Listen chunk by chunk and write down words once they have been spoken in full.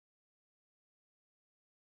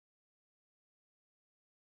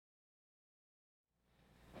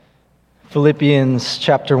Philippians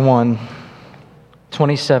chapter 1,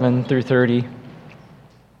 27 through 30.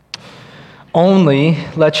 Only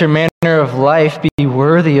let your manner of life be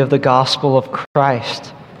worthy of the gospel of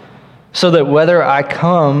Christ, so that whether I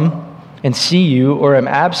come and see you or am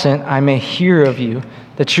absent, I may hear of you,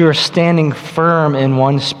 that you are standing firm in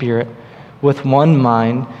one spirit, with one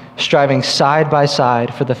mind, striving side by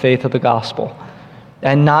side for the faith of the gospel,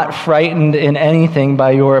 and not frightened in anything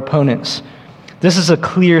by your opponents. This is a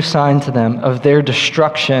clear sign to them of their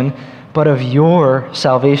destruction, but of your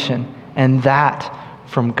salvation, and that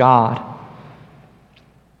from God.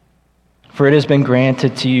 For it has been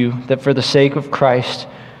granted to you that for the sake of Christ,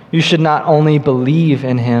 you should not only believe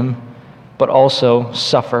in him, but also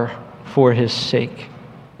suffer for his sake,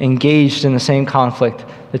 engaged in the same conflict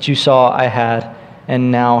that you saw I had,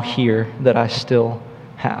 and now hear that I still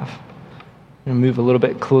have. I'm going to move a little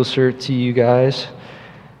bit closer to you guys.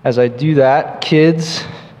 As I do that, kids,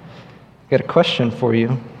 I've got a question for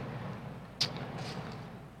you.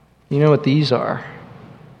 You know what these are?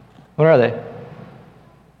 What are they?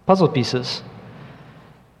 Puzzle pieces.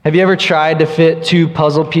 Have you ever tried to fit two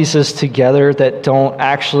puzzle pieces together that don't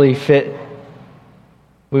actually fit?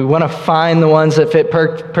 We want to find the ones that fit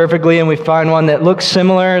perfectly, and we find one that looks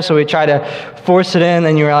similar, so we try to force it in,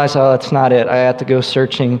 and you realize, oh, that's not it. I have to go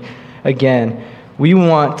searching again. We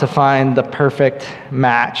want to find the perfect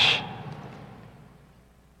match.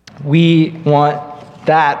 We want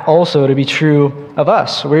that also to be true of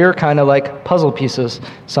us. We're kind of like puzzle pieces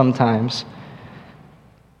sometimes.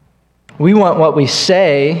 We want what we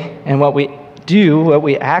say and what we do, what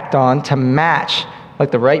we act on, to match,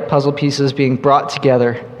 like the right puzzle pieces being brought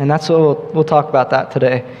together. And that's what we'll talk about that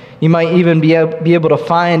today. You might even be able to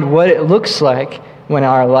find what it looks like when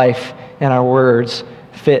our life and our words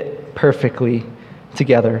fit perfectly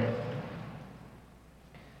together.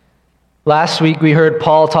 Last week we heard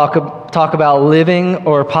Paul talk about living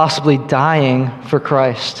or possibly dying for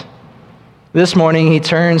Christ. This morning he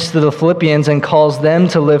turns to the Philippians and calls them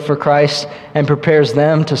to live for Christ and prepares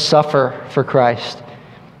them to suffer for Christ.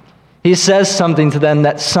 He says something to them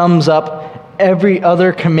that sums up every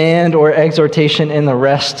other command or exhortation in the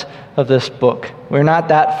rest of this book. We're not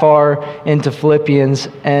that far into Philippians,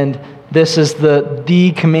 and this is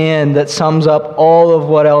the command that sums up all of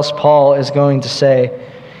what else Paul is going to say.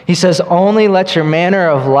 He says, only let your manner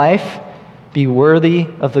of life be worthy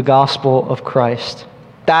of the gospel of Christ.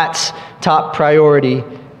 That's top priority,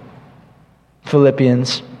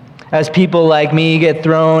 Philippians. As people like me get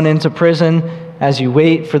thrown into prison, as you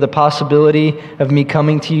wait for the possibility of me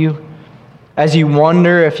coming to you, as you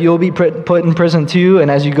wonder if you'll be put in prison too,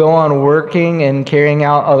 and as you go on working and carrying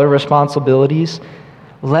out other responsibilities,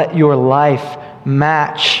 let your life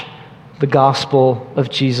match the gospel of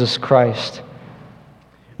Jesus Christ.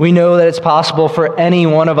 We know that it's possible for any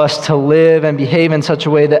one of us to live and behave in such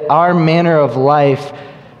a way that our manner of life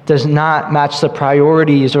does not match the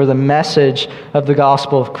priorities or the message of the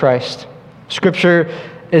gospel of Christ. Scripture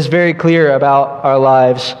is very clear about our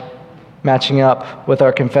lives matching up with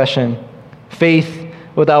our confession. Faith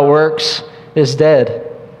without works is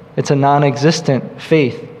dead. It's a non-existent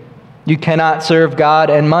faith. You cannot serve God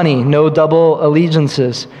and money, no double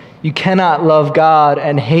allegiances. You cannot love God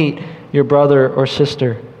and hate your brother or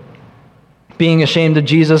sister. Being ashamed of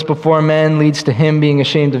Jesus before men leads to him being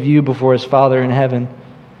ashamed of you before his Father in heaven.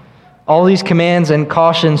 All these commands and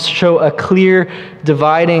cautions show a clear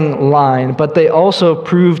dividing line, but they also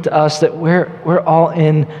prove to us that we're all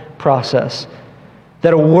in process,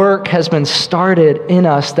 that a work has been started in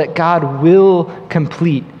us that God will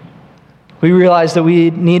complete. We realize that we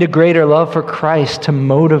need a greater love for Christ to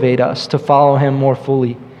motivate us to follow him more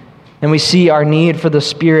fully. And we see our need for the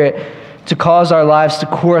Spirit to cause our lives to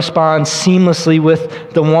correspond seamlessly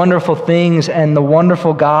with the wonderful things and the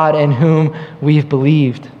wonderful God in whom we've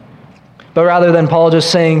believed. But rather than Paul just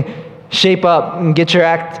saying, shape up and get your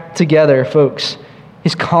act together, folks,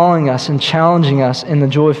 he's calling us and challenging us in the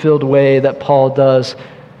joy-filled way that Paul does.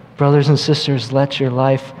 Brothers and sisters, let your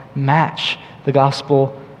life match the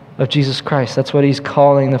gospel of Jesus Christ. That's what he's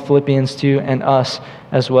calling the Philippians to, and us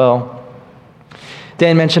as well.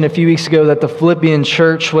 Dan mentioned a few weeks ago that the Philippian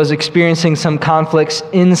church was experiencing some conflicts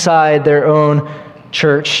inside their own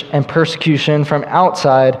church and persecution from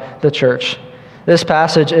outside the church. This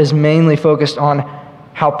passage is mainly focused on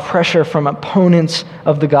how pressure from opponents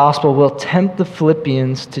of the gospel will tempt the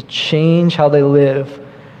Philippians to change how they live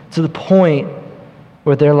to the point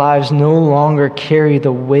where their lives no longer carry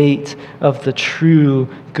the weight of the true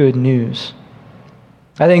good news.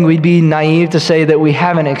 I think we'd be naive to say that we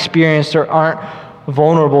haven't experienced or aren't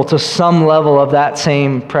vulnerable to some level of that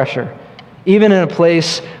same pressure. Even in a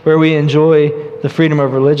place where we enjoy the freedom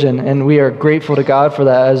of religion, and we are grateful to God for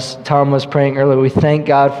that. As Tom was praying earlier, we thank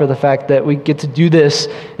God for the fact that we get to do this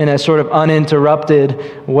in a sort of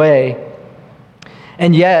uninterrupted way.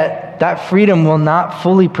 And yet, that freedom will not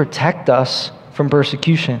fully protect us from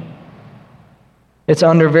persecution. It's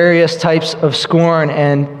under various types of scorn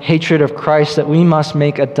and hatred of Christ that we must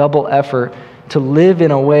make a double effort to live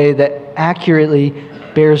in a way that accurately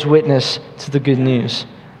bears witness to the good news.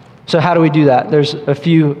 So how do we do that? There's a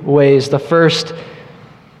few ways. The first,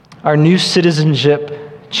 our new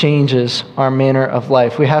citizenship changes our manner of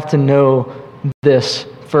life. We have to know this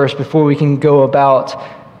first before we can go about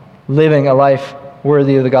living a life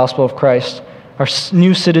worthy of the gospel of Christ. Our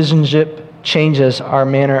new citizenship changes our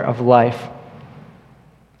manner of life.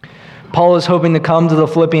 Paul is hoping to come to the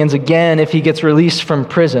Philippians again if he gets released from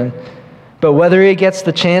prison. But whether he gets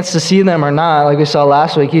the chance to see them or not, like we saw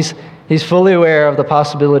last week, he's fully aware of the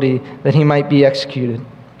possibility that he might be executed.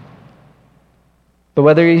 But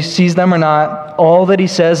whether he sees them or not, all that he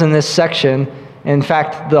says in this section, in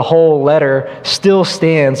fact, the whole letter, still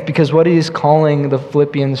stands because what he's calling the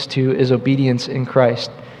Philippians to is obedience in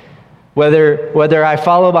Christ. Whether I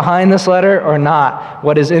follow behind this letter or not,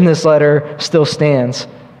 what is in this letter still stands.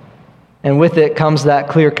 And with it comes that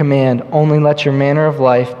clear command, only let your manner of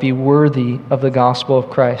life be worthy of the gospel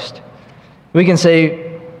of Christ. We can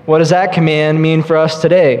say, what does that command mean for us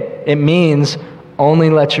today? It means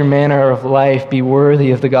only let your manner of life be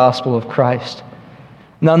worthy of the gospel of Christ.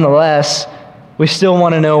 Nonetheless, we still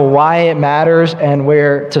want to know why it matters and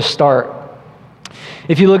where to start.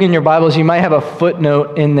 If you look in your Bibles, you might have a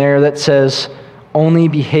footnote in there that says, only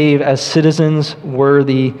behave as citizens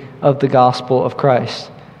worthy of the gospel of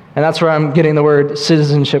Christ. And that's where I'm getting the word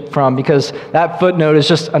citizenship from, because that footnote is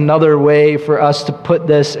just another way for us to put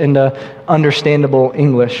this into understandable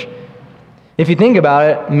English. If you think about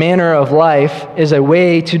it, manner of life is a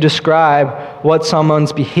way to describe what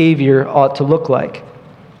someone's behavior ought to look like.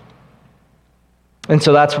 And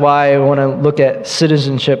so that's why I want to look at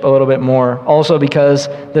citizenship a little bit more. Also because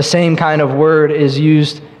the same kind of word is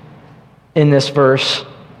used in this verse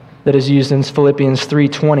that is used in Philippians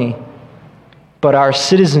 3:20. But our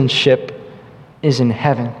citizenship is in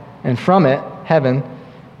heaven. And from it, heaven,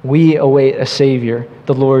 we await a Savior,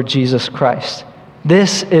 the Lord Jesus Christ.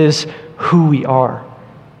 This is who we are,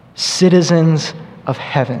 citizens of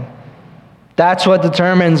heaven. That's what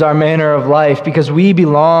determines our manner of life, because we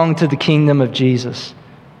belong to the kingdom of Jesus.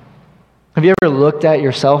 Have you ever looked at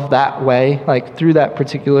yourself that way, like through that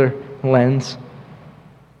particular lens?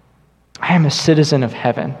 I am a citizen of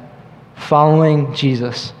heaven, following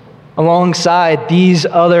Jesus, alongside these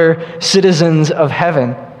other citizens of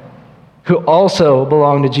heaven who also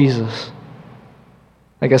belong to Jesus.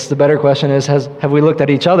 I guess the better question is, have we looked at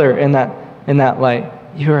each other in that light?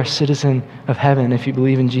 You are a citizen of heaven if you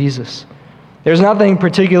believe in Jesus. There's nothing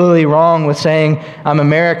particularly wrong with saying, I'm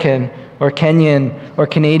American or Kenyan or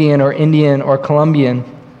Canadian or Indian or Colombian,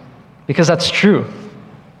 because that's true.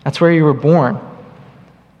 That's where you were born.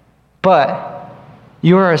 But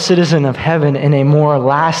you are a citizen of heaven in a more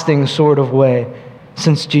lasting sort of way,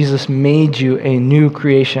 since Jesus made you a new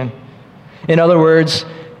creation. In other words,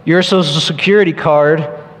 your Social Security card,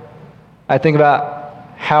 I think about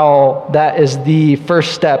how that is the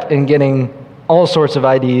first step in getting all sorts of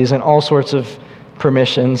IDs and all sorts of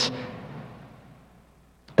permissions.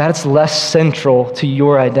 That's less central to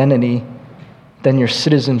your identity than your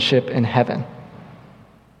citizenship in heaven.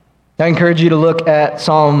 I encourage you to look at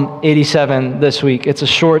Psalm 87 this week. It's a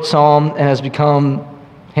short psalm and has become,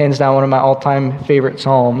 hands down, one of my all-time favorite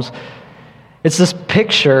psalms. It's this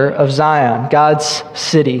picture of Zion, God's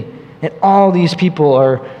city, and all these people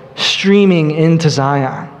are streaming into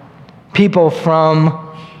Zion. People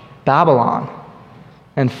from Babylon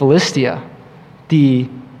and Philistia, the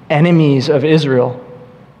enemies of Israel.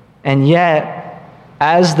 And yet,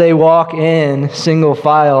 as they walk in single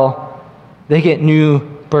file, they get new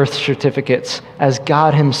birth certificates, as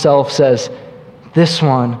God himself says, this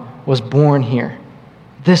one was born here.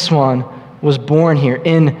 This one was born here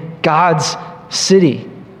in God's city,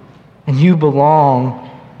 and you belong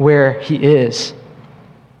where he is.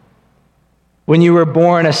 When you were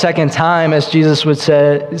born a second time, as Jesus would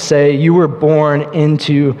say, you were born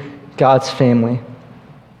into God's family.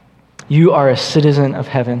 You are a citizen of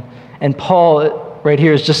heaven. And Paul right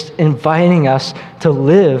here is just inviting us to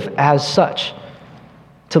live as such,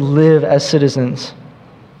 to live as citizens.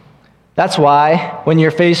 That's why when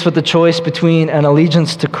you're faced with the choice between an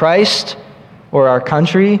allegiance to Christ or our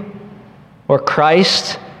country, or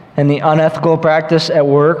Christ and the unethical practice at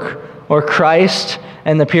work, or Christ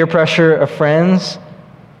and the peer pressure of friends,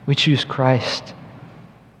 we choose Christ.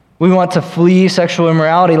 We want to flee sexual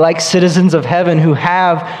immorality like citizens of heaven who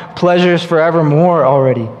have pleasures forevermore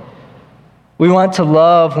already. We want to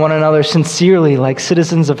love one another sincerely like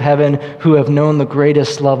citizens of heaven who have known the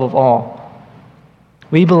greatest love of all.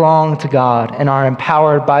 We belong to God and are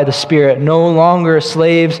empowered by the Spirit, no longer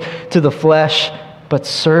slaves to the flesh, but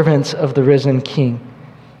servants of the risen King.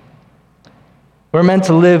 We're meant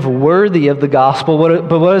to live worthy of the gospel,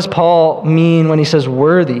 but what does Paul mean when he says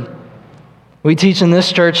worthy? We teach in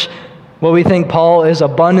this church what we think Paul is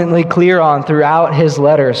abundantly clear on throughout his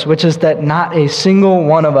letters, which is that not a single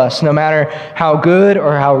one of us, no matter how good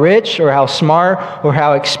or how rich or how smart or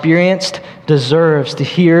how experienced, deserves to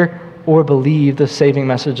hear or believe the saving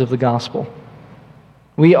message of the gospel.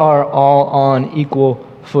 We are all on equal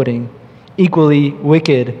footing, equally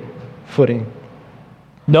wicked footing.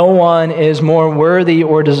 No one is more worthy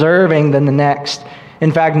or deserving than the next.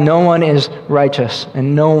 In fact, no one is righteous,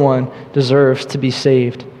 and no one deserves to be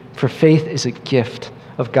saved. For faith is a gift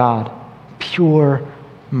of God, pure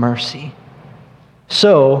mercy.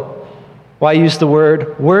 So, why use the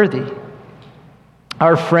word worthy?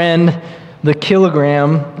 Our friend, the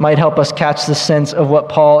kilogram, might help us catch the sense of what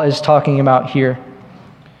Paul is talking about here.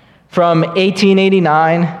 From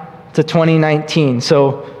 1889 to 2019,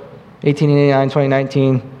 so 1889,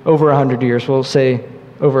 2019, over 100 years, we'll say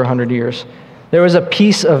over 100 years, there was a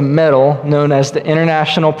piece of metal known as the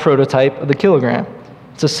International Prototype of the Kilogram.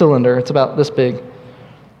 It's a cylinder. It's about this big.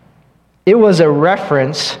 It was a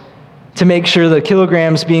reference to make sure the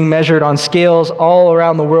kilograms being measured on scales all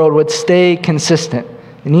around the world would stay consistent.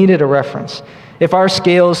 It needed a reference. If our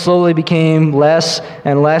scales slowly became less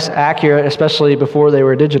and less accurate, especially before they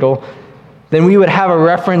were digital, then we would have a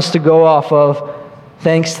reference to go off of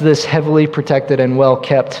thanks to this heavily protected and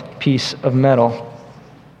well-kept piece of metal.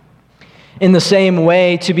 In the same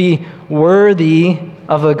way, to be worthy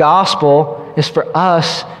of the gospel is for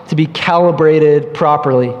us to be calibrated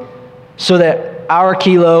properly so that our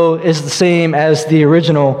kilo is the same as the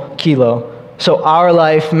original kilo. So our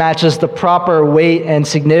life matches the proper weight and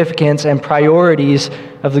significance and priorities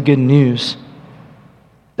of the good news.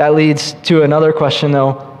 That leads to another question,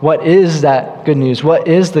 though. What is that good news? What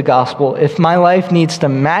is the gospel? If my life needs to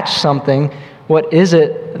match something, what is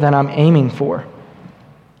it that I'm aiming for?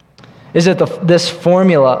 Is it this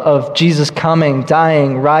formula of Jesus coming,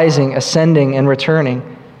 dying, rising, ascending, and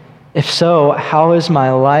returning? If so, how is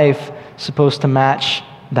my life supposed to match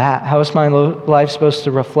that? How is my life supposed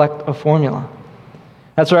to reflect a formula?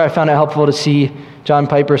 That's where I found it helpful to see John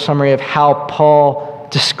Piper's summary of how Paul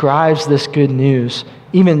describes this good news,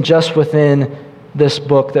 even just within this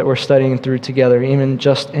book that we're studying through together, even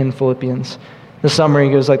just in Philippians. The summary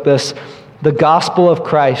goes like this: the gospel of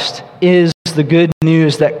Christ is the good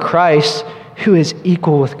news that Christ, who is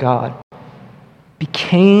equal with God,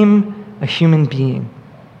 became a human being.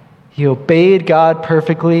 He obeyed God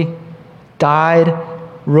perfectly, died,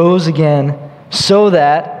 rose again, so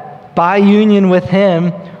that by union with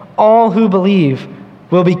him, all who believe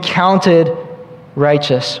will be counted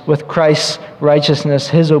righteous with Christ's righteousness,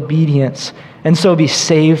 his obedience, and so be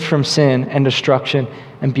saved from sin and destruction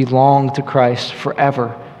and belong to Christ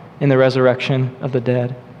forever in the resurrection of the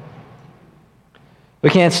dead. We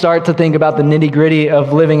can't start to think about the nitty-gritty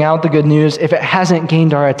of living out the good news if it hasn't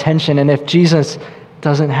gained our attention and if Jesus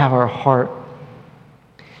doesn't have our heart.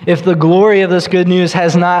 If the glory of this good news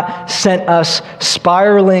has not sent us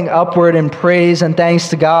spiraling upward in praise and thanks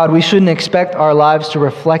to God, we shouldn't expect our lives to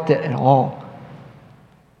reflect it at all.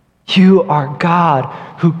 You are God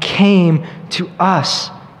who came to us.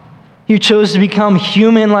 You chose to become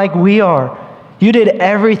human like we are. You did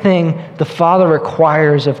everything the Father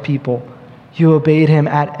requires of people. You obeyed him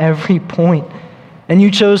at every point. And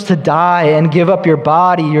you chose to die and give up your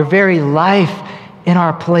body, your very life, in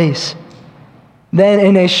our place. Then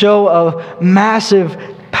in a show of massive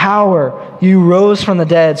power, you rose from the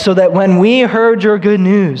dead so that when we heard your good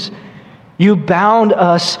news, you bound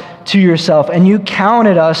us to yourself and you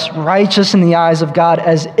counted us righteous in the eyes of God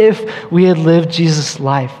as if we had lived Jesus'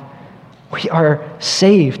 life. We are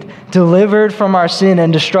saved, delivered from our sin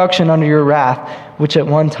and destruction under your wrath, which at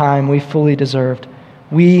one time we fully deserved.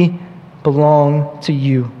 We belong to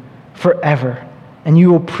you forever, and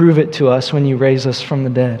you will prove it to us when you raise us from the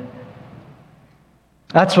dead.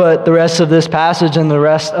 That's what the rest of this passage and the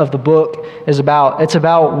rest of the book is about. It's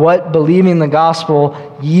about what believing the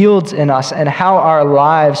gospel yields in us and how our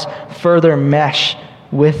lives further mesh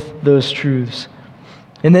with those truths.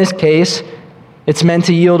 In this case, it's meant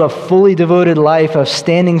to yield a fully devoted life of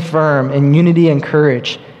standing firm in unity and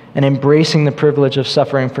courage and embracing the privilege of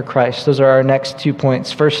suffering for Christ. Those are our next 2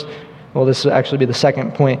 points. First, this will actually be the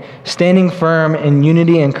second point. Standing firm in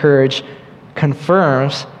unity and courage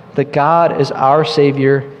confirms that God is our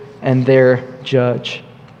Savior and their judge.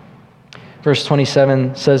 Verse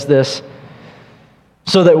 27 says this,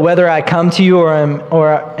 so that whether I come to you or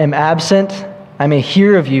am absent, I may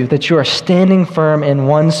hear of you that you are standing firm in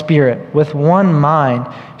one spirit, with one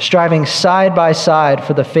mind, striving side by side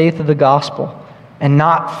for the faith of the gospel, and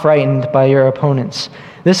not frightened by your opponents.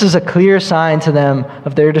 This is a clear sign to them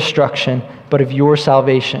of their destruction, but of your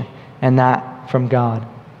salvation, and that from God.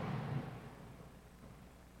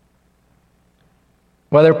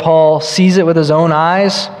 Whether Paul sees it with his own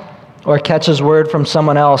eyes or catches word from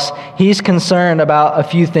someone else, he's concerned about a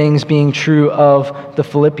few things being true of the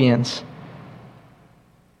Philippians.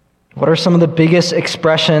 What are some of the biggest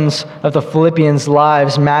expressions of the Philippians'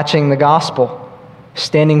 lives matching the gospel?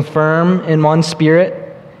 Standing firm in one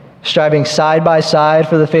spirit, striving side by side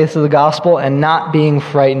for the faith of the gospel, and not being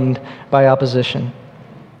frightened by opposition.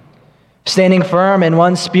 Standing firm in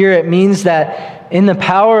one spirit means that in the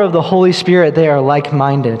power of the Holy Spirit, they are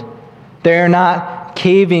like-minded. They are not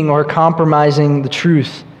caving or compromising the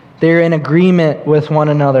truth. They are in agreement with one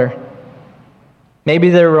another. Maybe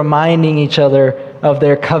they're reminding each other of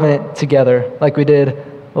their covenant together, like we did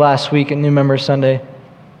last week at New Member Sunday.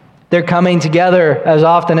 They're coming together as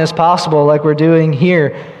often as possible, like we're doing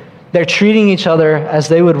here. They're treating each other as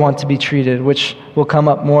they would want to be treated, which will come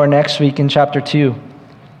up more next week in chapter 2.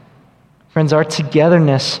 Friends, our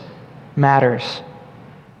togetherness matters.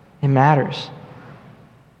 It matters.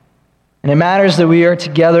 And it matters that we are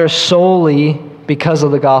together solely because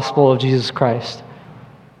of the gospel of Jesus Christ.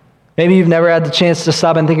 Maybe you've never had the chance to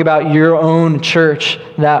stop and think about your own church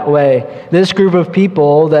that way. This group of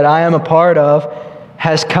people that I am a part of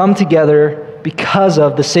has come together because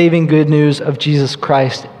of the saving good news of Jesus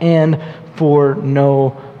Christ and for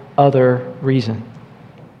no other reason.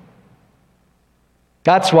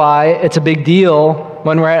 That's why it's a big deal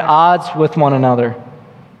when we're at odds with one another,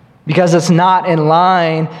 because it's not in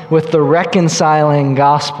line with the reconciling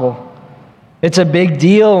gospel. It's a big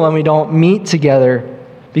deal when we don't meet together,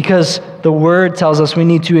 because the Word tells us we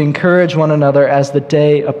need to encourage one another as the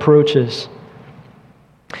day approaches.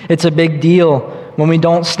 It's a big deal when we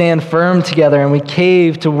don't stand firm together and we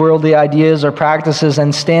cave to worldly ideas or practices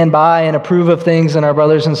and stand by and approve of things in our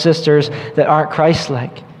brothers and sisters that aren't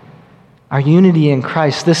Christ-like. Our unity in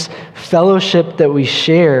Christ, this fellowship that we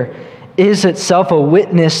share, is itself a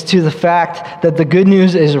witness to the fact that the good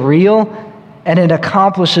news is real and it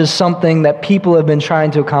accomplishes something that people have been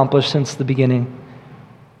trying to accomplish since the beginning.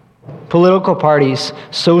 Political parties,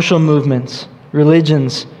 social movements,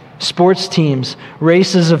 religions, sports teams,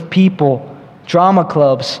 races of people, drama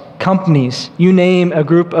clubs, companies, you name a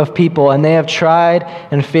group of people, and they have tried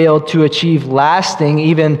and failed to achieve lasting,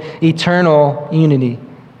 even eternal unity.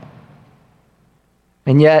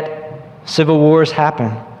 And yet, civil wars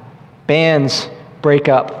happen. Bands break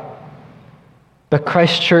up. But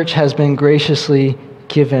Christ Church has been graciously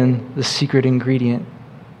given the secret ingredient,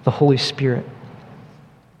 the Holy Spirit.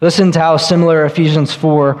 Listen to how similar Ephesians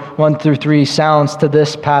 4, 1 through 3 sounds to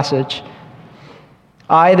this passage.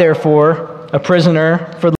 I, therefore, a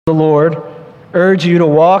prisoner for the Lord, urge you to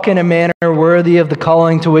walk in a manner worthy of the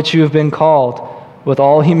calling to which you have been called, with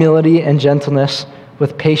all humility and gentleness,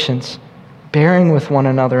 with patience, bearing with one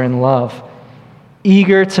another in love,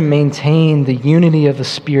 eager to maintain the unity of the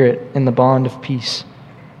Spirit in the bond of peace.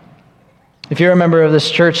 If you're a member of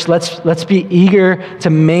this church, let's be eager to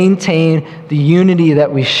maintain the unity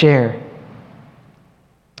that we share.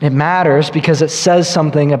 It matters because it says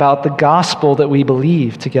something about the gospel that we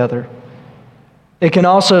believe together. It can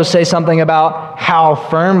also say something about how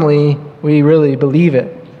firmly we really believe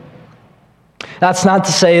it. That's not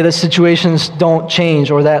to say that situations don't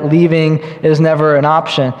change or that leaving is never an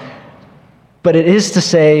option. But it is to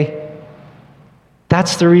say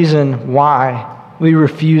that's the reason why we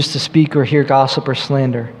refuse to speak or hear gossip or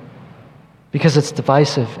slander. Because it's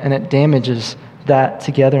divisive and it damages that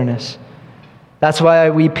togetherness. That's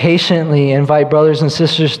why we patiently invite brothers and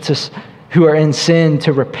sisters who are in sin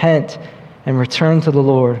to repent and return to the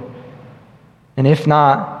Lord. And if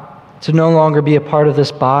not, to no longer be a part of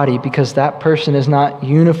this body, because that person is not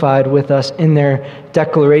unified with us in their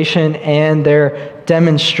declaration and their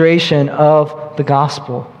demonstration of the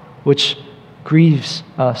gospel, which grieves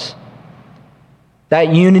us.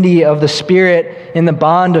 That unity of the Spirit in the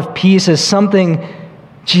bond of peace is something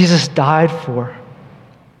Jesus died for,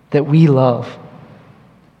 that we love.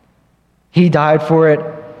 He died for it.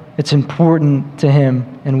 It's important to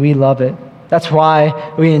Him, and we love it. That's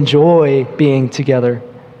why we enjoy being together.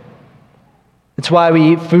 It's why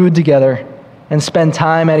we eat food together and spend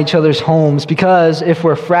time at each other's homes, because if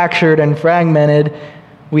we're fractured and fragmented,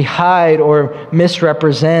 we hide or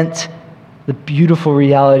misrepresent the beautiful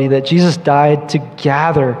reality that Jesus died to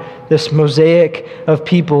gather this mosaic of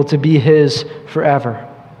people to be his forever.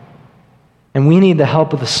 And we need the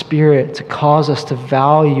help of the Spirit to cause us to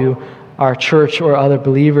value our church or other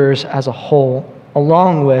believers as a whole,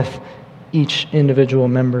 along with each individual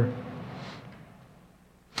member.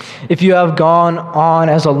 If you have gone on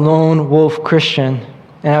as a lone wolf Christian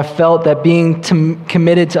and have felt that being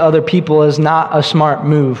committed to other people is not a smart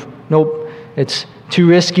move, nope, it's too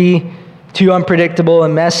risky, too unpredictable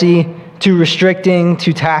and messy, too restricting,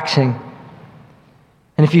 too taxing.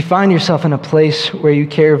 And if you find yourself in a place where you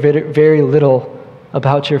care very little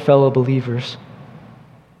about your fellow believers,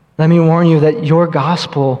 let me warn you that your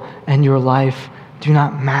gospel and your life do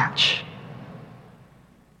not match.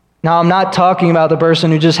 Now, I'm not talking about the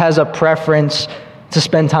person who just has a preference to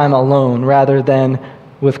spend time alone rather than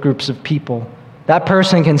with groups of people. That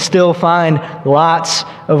person can still find lots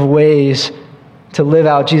of ways to live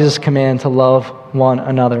out Jesus' command to love one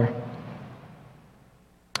another.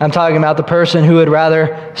 I'm talking about the person who would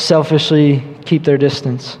rather selfishly keep their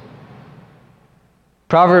distance.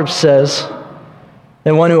 Proverbs says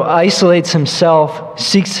that one who isolates himself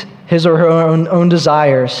seeks his or her own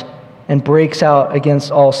desires and breaks out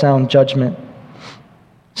against all sound judgment.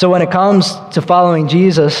 So when it comes to following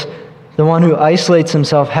Jesus, the one who isolates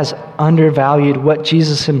himself has undervalued what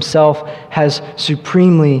Jesus himself has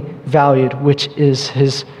supremely valued, which is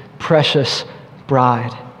his precious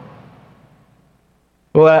bride.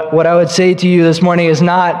 What I would say to you this morning is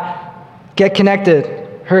not get connected.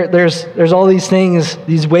 There's all these things,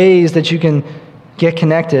 these ways that you can get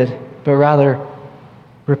connected, but rather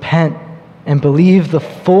repent and believe the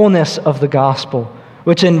fullness of the gospel,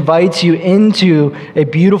 which invites you into a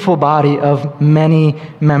beautiful body of many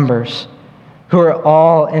members who are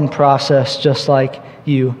all in process just like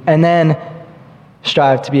you. And then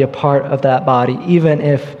strive to be a part of that body, even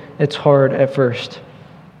if it's hard at first.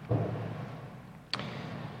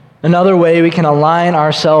 Another way we can align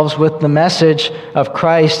ourselves with the message of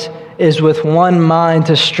Christ is with one mind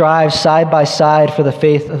to strive side by side for the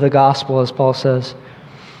faith of the gospel, as Paul says.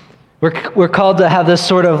 We're called to have this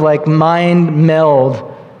sort of like mind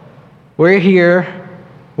meld. We're here.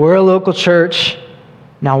 We're a local church.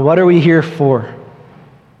 Now, what are we here for?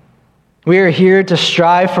 We are here to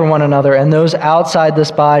strive for one another and those outside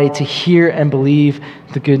this body to hear and believe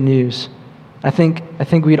the good news. I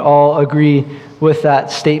think we'd all agree with that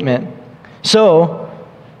statement. So,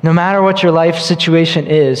 no matter what your life situation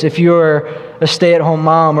is, if you're a stay-at-home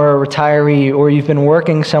mom or a retiree, or you've been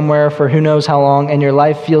working somewhere for who knows how long and your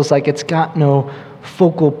life feels like it's got no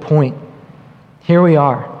focal point, here we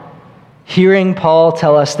are, hearing Paul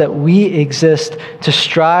tell us that we exist to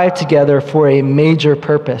strive together for a major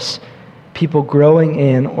purpose, people growing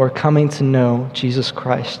in or coming to know Jesus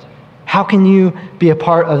Christ. How can you be a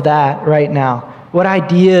part of that right now? What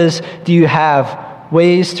ideas do you have?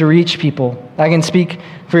 Ways to reach people? I can speak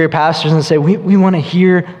for your pastors and say, we want to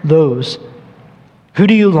hear those. Who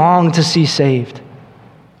do you long to see saved?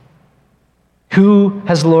 Who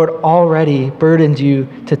has the Lord already burdened you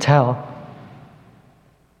to tell?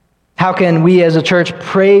 How can we as a church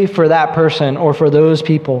pray for that person or for those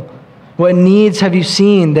people? What needs have you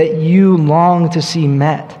seen that you long to see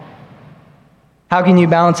met? How can you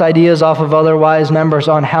bounce ideas off of other wise members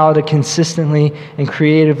on how to consistently and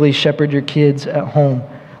creatively shepherd your kids at home?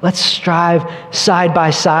 Let's strive side by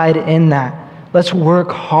side in that. Let's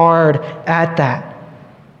work hard at that.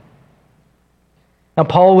 Now,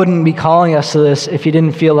 Paul wouldn't be calling us to this if he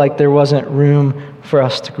didn't feel like there wasn't room for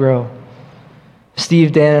us to grow.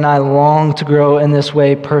 Steve, Dan, and I long to grow in this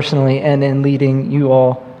way personally and in leading you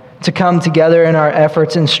all, to come together in our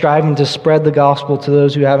efforts and striving to spread the gospel to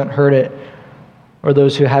those who haven't heard it or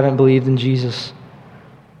those who haven't believed in Jesus.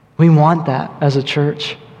 We want that as a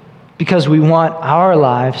church because we want our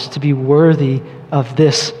lives to be worthy of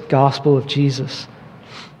this gospel of Jesus.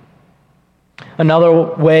 Another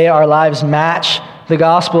way our lives match the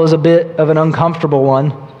gospel is a bit of an uncomfortable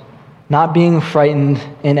one, not being frightened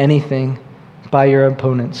in anything by your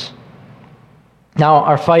opponents. Now,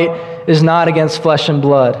 our fight is not against flesh and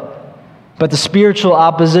blood, but the spiritual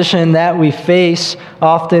opposition that we face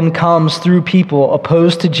often comes through people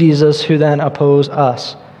opposed to Jesus who then oppose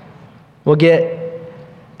us. We'll get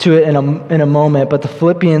to it in a moment, but the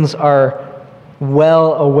Philippians are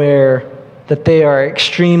well aware that they are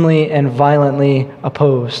extremely and violently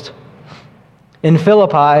opposed. In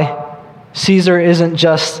Philippi, Caesar isn't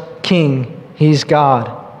just king, he's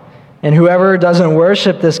God. And whoever doesn't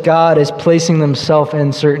worship this God is placing themselves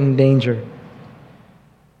in certain danger.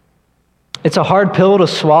 It's a hard pill to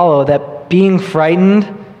swallow that being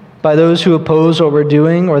frightened by those who oppose what we're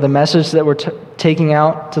doing or the message that we're taking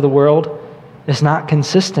out to the world is not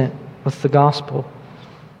consistent with the gospel.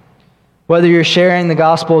 Whether you're sharing the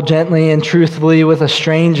gospel gently and truthfully with a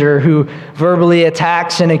stranger who verbally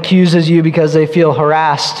attacks and accuses you because they feel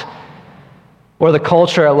harassed, or the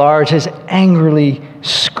culture at large is angrily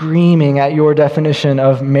screaming at your definition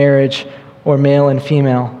of marriage or male and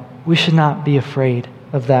female, we should not be afraid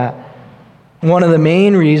of that. One of the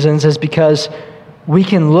main reasons is because we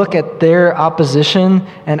can look at their opposition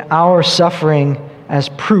and our suffering as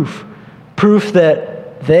proof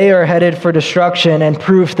that they are headed for destruction and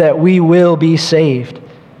proof that we will be saved.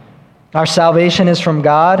 Our salvation is from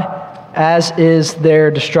God, as is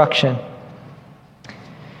their destruction.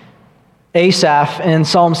 Asaph in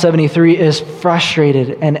Psalm 73 is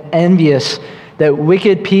frustrated and envious that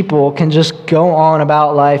wicked people can just go on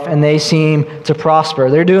about life and they seem to prosper.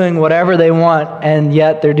 They're doing whatever they want, and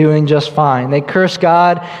yet they're doing just fine. They curse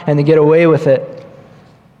God and they get away with it.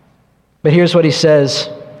 But here's what he says.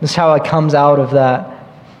 This is how it comes out of that.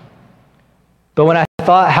 But when I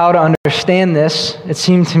thought how to understand this, it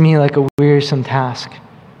seemed to me like a wearisome task.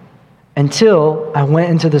 Until I went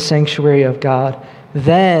into the sanctuary of God,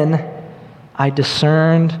 then I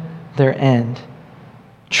discerned their end.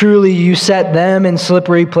 Truly, you set them in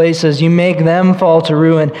slippery places. You make them fall to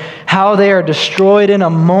ruin. How they are destroyed in a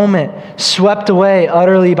moment, swept away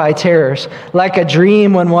utterly by terrors. Like a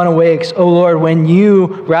dream when one awakes. O Lord, when you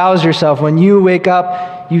rouse yourself, when you wake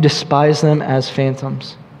up, you despise them as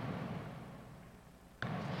phantoms.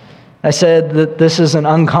 I said that this is an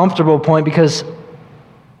uncomfortable point because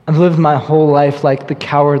I've lived my whole life like the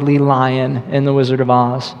cowardly lion in The Wizard of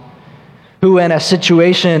Oz, who in a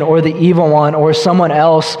situation or the evil one or someone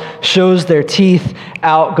else shows their teeth,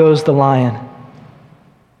 out goes the lion.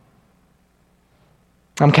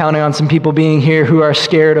 I'm counting on some people being here who are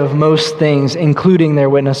scared of most things, including their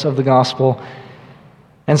witness of the gospel,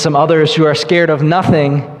 and some others who are scared of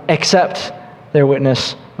nothing except their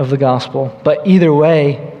witness of the gospel. But either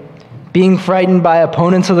way, being frightened by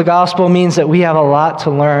opponents of the gospel means that we have a lot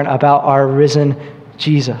to learn about our risen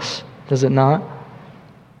Jesus, does it not?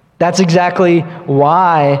 That's exactly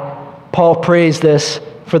why Paul prays this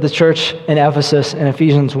for the church in Ephesus in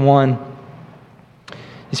Ephesians 1.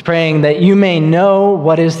 He's praying that you may know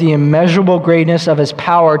what is the immeasurable greatness of his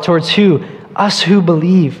power towards who? Us who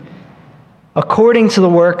believe. According to the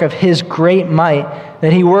work of his great might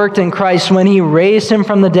that he worked in Christ when he raised him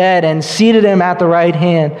from the dead and seated him at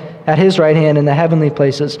his right hand in the heavenly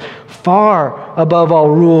places, far above all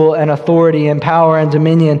rule and authority and power and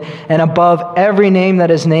dominion, and above every name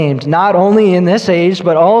that is named, not only in this age,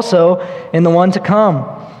 but also in the one to come.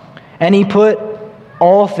 And he put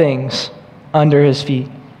all things under his feet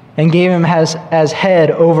and gave him as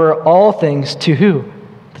head over all things to who?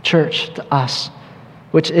 The church, to us,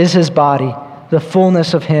 which is his body, the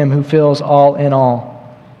fullness of him who fills all in all.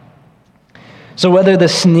 So whether the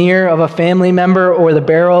sneer of a family member or the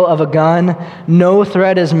barrel of a gun, no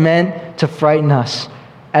threat is meant to frighten us,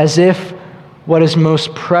 as if what is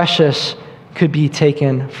most precious could be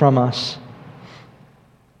taken from us.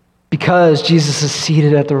 Because Jesus is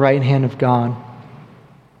seated at the right hand of God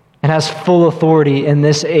and has full authority in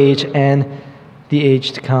this age and the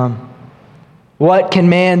age to come. What can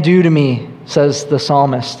man do to me, says the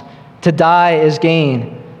psalmist. To die is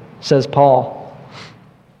gain, says Paul.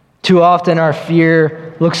 Too often our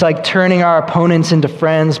fear looks like turning our opponents into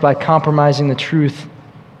friends by compromising the truth,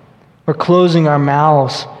 or closing our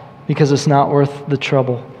mouths because it's not worth the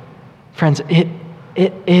trouble. Friends, it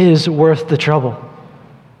is worth the trouble.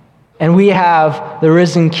 And we have the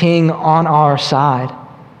risen King on our side.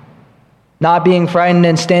 Not being frightened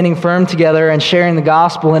and standing firm together and sharing the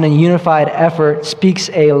gospel in a unified effort speaks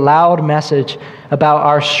a loud message about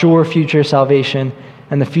our sure future salvation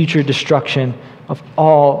and the future destruction of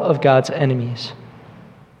all of God's enemies.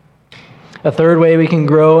 A third way we can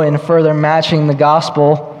grow in further matching the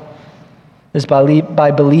gospel is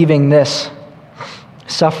by believing this: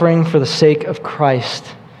 suffering for the sake of Christ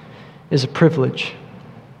is a privilege.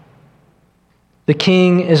 The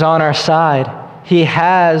King is on our side. He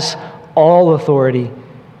has all authority,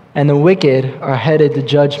 and the wicked are headed to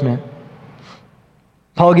judgment.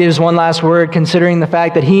 Paul gives one last word considering the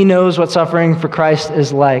fact that he knows what suffering for Christ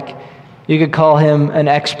is like. You could call him an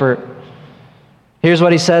expert. Here's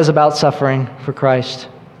what he says about suffering for Christ.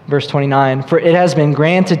 Verse 29, "For it has been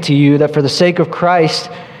granted to you that for the sake of Christ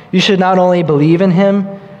you should not only believe in him,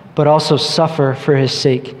 but also suffer for his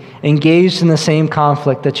sake, engaged in the same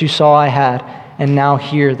conflict that you saw I had, and now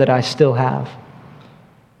hear that I still have."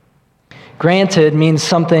 Granted means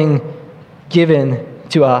something given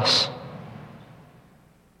to us.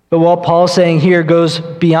 But what Paul's saying here goes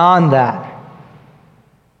beyond that.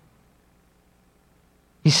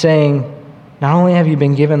 He's saying not only have you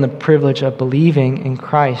been given the privilege of believing in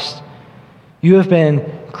Christ, you have been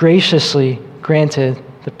graciously granted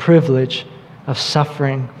the privilege of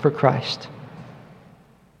suffering for Christ.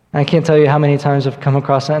 And I can't tell you how many times I've come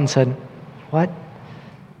across that and said, what?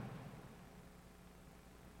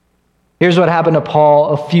 Here's what happened to Paul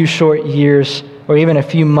a few short years or even a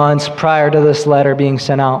few months prior to this letter being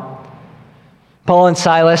sent out. Paul and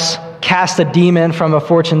Silas cast a demon from a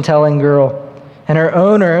fortune-telling girl, and her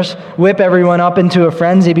owners whip everyone up into a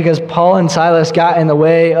frenzy because Paul and Silas got in the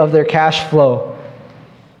way of their cash flow.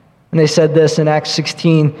 And they said this in Acts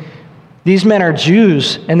 16, "These men are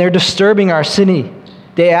Jews, and they're disturbing our city.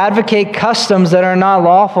 They advocate customs that are not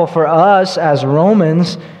lawful for us as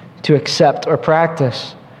Romans to accept or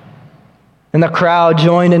practice." And the crowd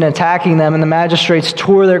joined in attacking them, and the magistrates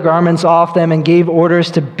tore their garments off them and gave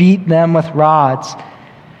orders to beat them with rods.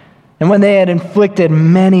 And when they had inflicted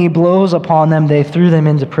many blows upon them, they threw them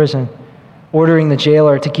into prison, ordering the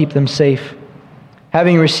jailer to keep them safe.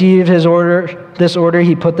 Having received this order,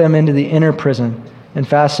 he put them into the inner prison and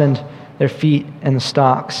fastened their feet in the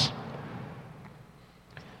stocks.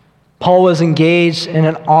 Paul was engaged in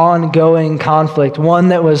an ongoing conflict, one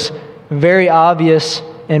that was very obvious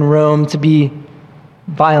in Rome to be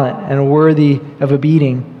violent and worthy of a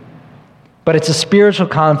beating. But it's a spiritual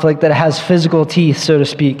conflict that has physical teeth, so to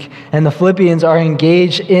speak. And the Philippians are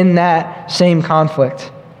engaged in that same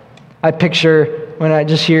conflict. When I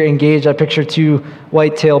just hear engaged, I picture two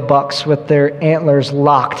white-tailed bucks with their antlers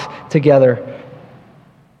locked together.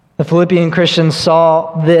 The Philippian Christians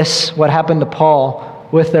saw this, what happened to Paul,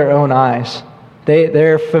 with their own eyes.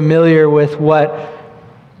 They're familiar with what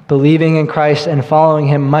believing in Christ and following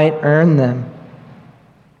him might earn them.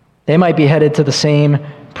 They might be headed to the same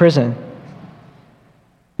prison.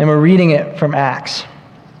 And we're reading it from Acts.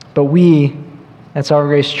 But we, at Sovereign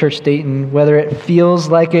Grace Church Dayton, whether it feels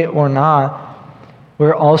like it or not,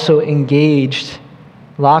 we're also engaged,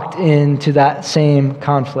 locked into that same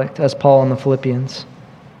conflict as Paul and the Philippians.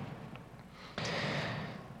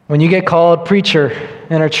 When you get called preacher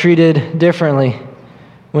and are treated differently,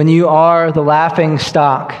 when you are the laughing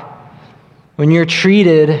stock, when you're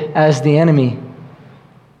treated as the enemy,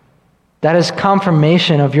 that is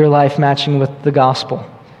confirmation of your life matching with the gospel.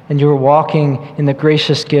 And you're walking in the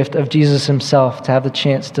gracious gift of Jesus himself to have the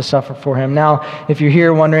chance to suffer for him. Now, if you're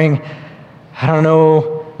here wondering, I don't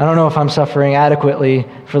know if I'm suffering adequately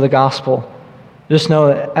for the gospel, just know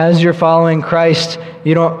that as you're following Christ,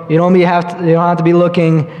 you don't have to be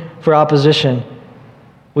looking for opposition.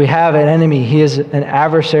 We have an enemy. He is an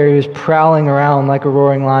adversary who's prowling around like a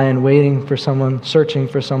roaring lion, searching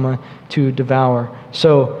for someone to devour.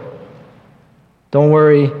 So don't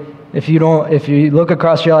worry. If you look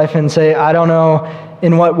across your life and say, I don't know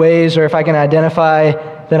in what ways or if I can identify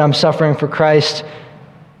that I'm suffering for Christ,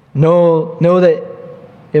 know that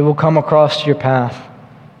it will come across your path.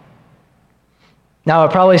 Now,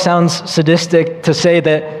 it probably sounds sadistic to say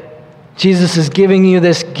that Jesus is giving you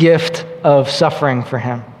this gift of suffering for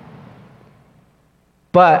him.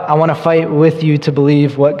 But I want to fight with you to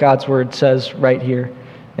believe what God's word says right here.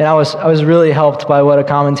 And I was really helped by what a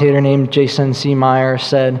commentator named Jason C. Meyer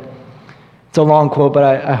said. It's a long quote, but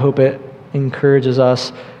I hope it encourages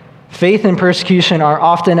us. Faith and persecution are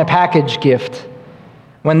often a package gift.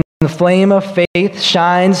 When the flame of faith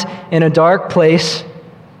shines in a dark place,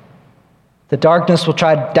 the darkness will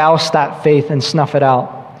try to douse that faith and snuff it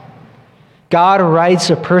out. God writes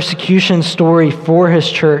a persecution story for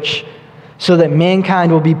his church so that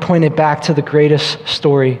mankind will be pointed back to the greatest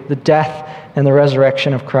story, the death and the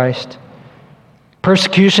resurrection of Christ.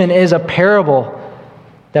 Persecution is a parable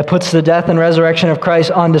that puts the death and resurrection of Christ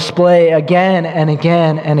on display again and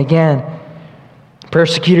again and again.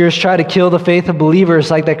 Persecutors try to kill the faith of believers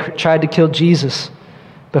like they tried to kill Jesus,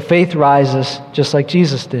 but faith rises just like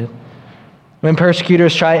Jesus did. When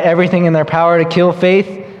persecutors try everything in their power to kill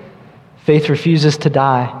faith, faith refuses to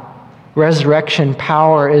die. Resurrection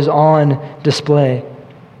power is on display.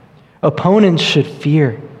 Opponents should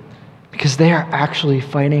fear because they are actually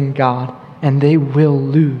fighting God and they will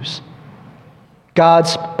lose.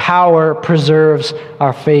 God's power preserves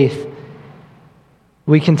our faith.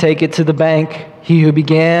 We can take it to the bank. He who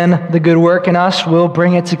began the good work in us will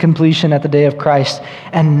bring it to completion at the day of Christ.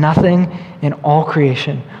 And nothing in all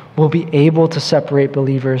creation will be able to separate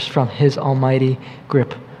believers from his almighty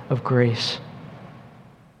grip of grace.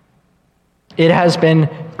 It has been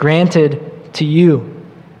granted to you,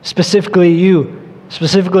 specifically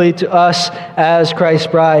to us as Christ's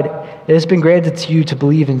bride. It has been granted to you to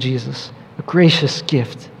believe in Jesus. A gracious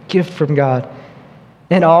gift from God.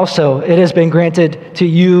 And also, it has been granted to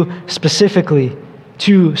you specifically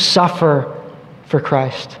to suffer for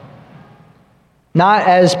Christ. not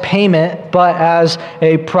as payment, but as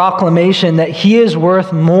a proclamation that he is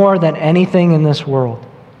worth more than anything in this world.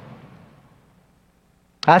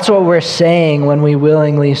 That's what we're saying when we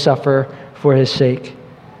willingly suffer for his sake.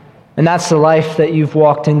 And that's the life that you've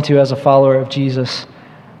walked into as a follower of Jesus.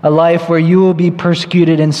 A life where you will be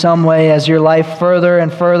persecuted in some way as your life further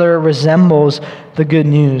and further resembles the good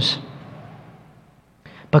news.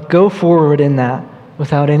 But go forward in that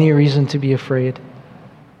without any reason to be afraid.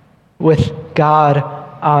 With God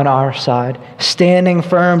on our side, standing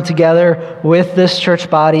firm together with this church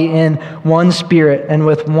body in one spirit and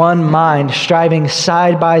with one mind, striving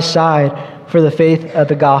side by side for the faith of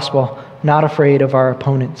the gospel, not afraid of our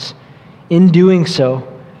opponents. In doing so,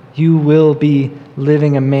 you will be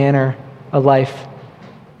living a life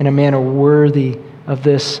in a manner worthy of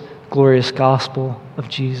this glorious gospel of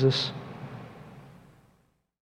Jesus.